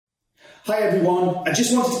Hi everyone, I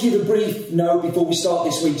just wanted to give a brief note before we start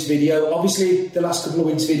this week's video. Obviously the last couple of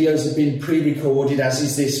weeks' videos have been pre-recorded, as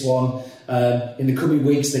is this one. In the coming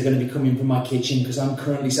weeks they're going to be coming from my kitchen because I'm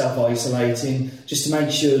currently self-isolating, just to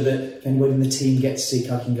make sure that if anyone in the team gets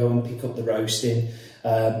sick I can go and pick up the roasting.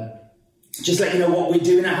 Just let you know what we're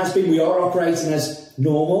doing at Has Been. We are operating as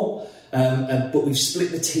normal, but we've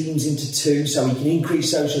split the teams into two so we can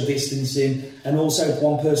increase social distancing, and also if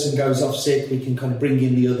one person goes off sick we can kind of bring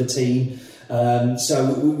in the other team.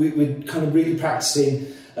 So we're kind of really practicing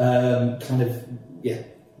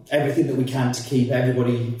everything that we can to keep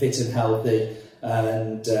everybody fit and healthy.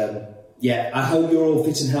 And I hope you're all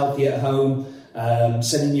fit and healthy at home.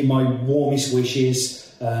 Sending you my warmest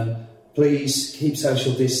wishes. Please keep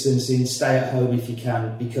social distancing, stay at home if you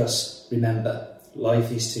can, because remember,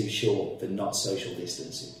 life is too short for not social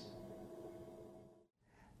distancing.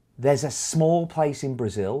 There's a small place in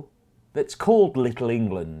Brazil that's called Little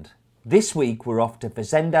England. This week we're off to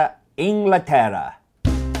Fazenda, Inglaterra.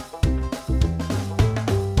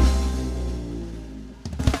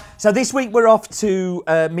 So this week we're off to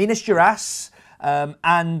Minas Gerais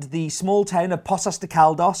and the small town of Poços de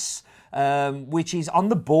Caldas, which is on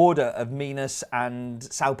the border of Minas and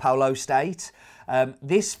Sao Paulo state.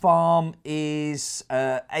 This farm is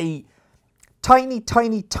a tiny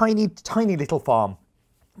little farm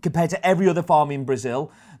compared to every other farm in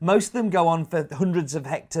Brazil. Most of them go on for hundreds of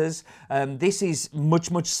hectares. This is much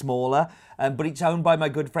smaller, but it's owned by my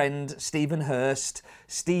good friend Stephen Hurst.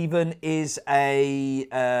 Stephen is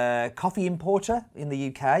a coffee importer in the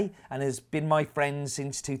UK and has been my friend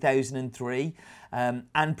since 2003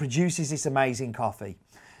 and produces this amazing coffee.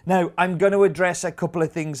 Now, I'm going to address a couple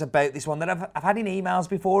of things about this one that I've had in emails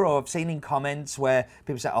before, or I've seen in comments where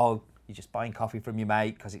people say, oh, you're just buying coffee from your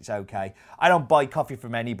mate because it's okay. I don't buy coffee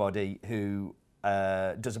from anybody who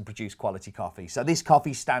doesn't produce quality coffee. So this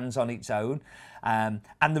coffee stands on its own. And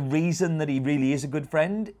the reason that he really is a good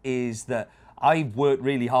friend is that I've worked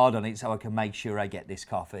really hard on it so I can make sure I get this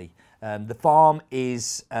coffee. The farm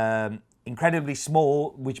is incredibly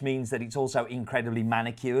small, which means that it's also incredibly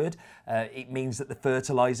manicured. It means that the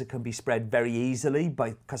fertilizer can be spread very easily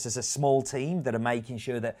because there's a small team that are making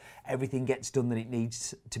sure that everything gets done that it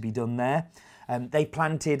needs to be done there. They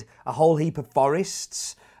planted a whole heap of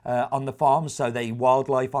forests on the farm, so the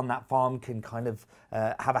wildlife on that farm can kind of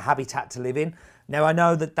have a habitat to live in. Now, I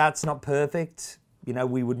know that that's not perfect. You know,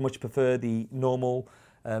 we would much prefer the normal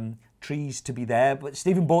trees to be there, but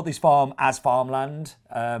Stephen bought this farm as farmland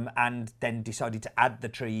and then decided to add the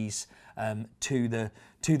trees to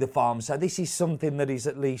the farm. So this is something that is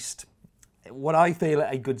at least what I feel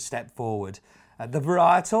a good step forward. The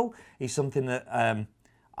varietal is something that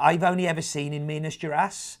I've only ever seen in Minas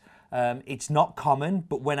Gerais. It's not common,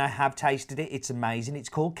 but when I have tasted it, it's amazing. It's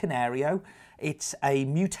called Canario. It's a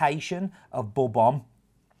mutation of Bourbon.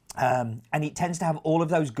 And it tends to have all of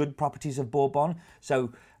those good properties of Bourbon.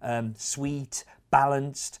 So sweet,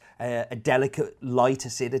 balanced, a delicate, light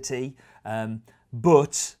acidity.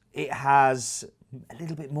 But it has a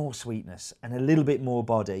little bit more sweetness and a little bit more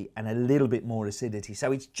body and a little bit more acidity.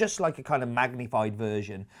 So it's just like a kind of magnified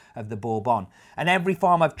version of the Bourbon. And every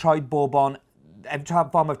farm I've tried Bourbon, every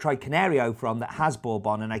farm I've tried Canario from that has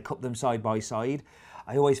Bourbon and I cut them side by side,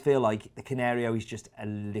 I always feel like the Canario is just a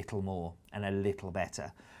little more and a little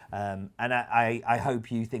better. And I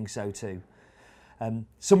hope you think so too.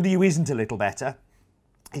 Somebody who isn't a little better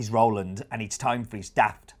is Roland, and it's time for his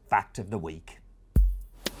daft fact of the week.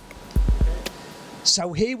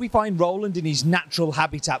 So here we find Roland in his natural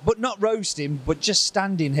habitat, but not roasting, but just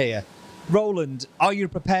standing here. Roland, are you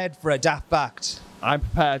prepared for a daft fact? I'm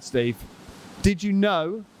prepared, Steve. Did you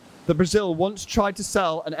know that Brazil once tried to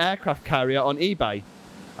sell an aircraft carrier on eBay?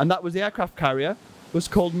 And that was the aircraft carrier was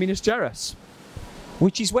called Minas Gerais.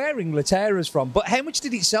 Which is where Inglaterra's from. But how much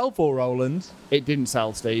did it sell for, Roland? It didn't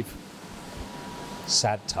sell, Steve.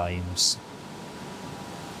 Sad times.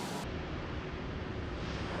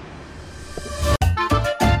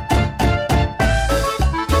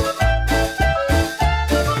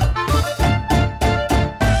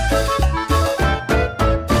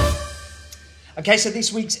 Okay, so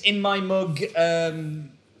this week's In My Mug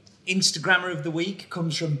Instagrammer of the week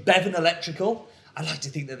comes from Bevan Electrical. I like to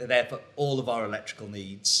think that they're there for all of our electrical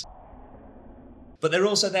needs. But they're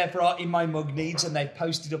also there for our In My Mug needs, and they've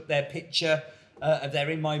posted up their picture of their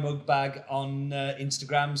In My Mug bag on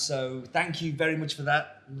Instagram. So thank you very much for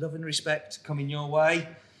that. Love and respect coming your way.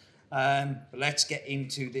 But let's get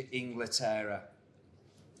into the Inglaterra.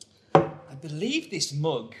 I believe this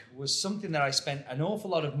mug was something that I spent an awful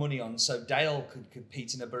lot of money on so Dale could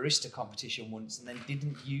compete in a barista competition once and then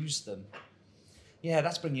didn't use them. Yeah,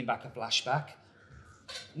 that's bringing back a flashback.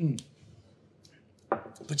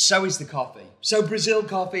 but so is the coffee. So Brazil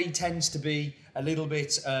coffee tends to be a little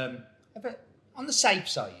bit on the safe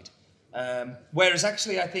side. Whereas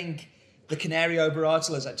actually I think the Canario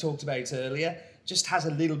varietal, as I talked about earlier, just has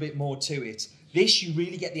a little bit more to it. This, you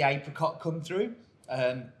really get the apricot come through.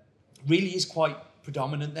 Really is quite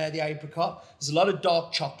predominant there, the apricot. There's a lot of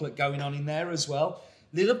dark chocolate going on in there as well.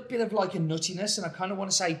 A little bit of like a nuttiness, and I kind of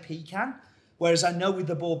want to say pecan. Whereas I know with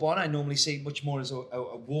the Bourbon, I normally see it much more as a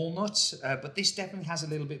walnut, but this definitely has a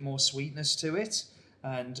little bit more sweetness to it.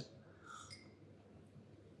 And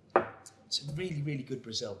it's a really, really good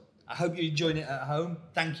Brazil. I hope you're enjoying it at home.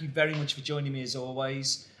 Thank you very much for joining me as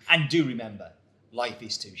always. And do remember, life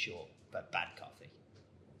is too short for bad coffee.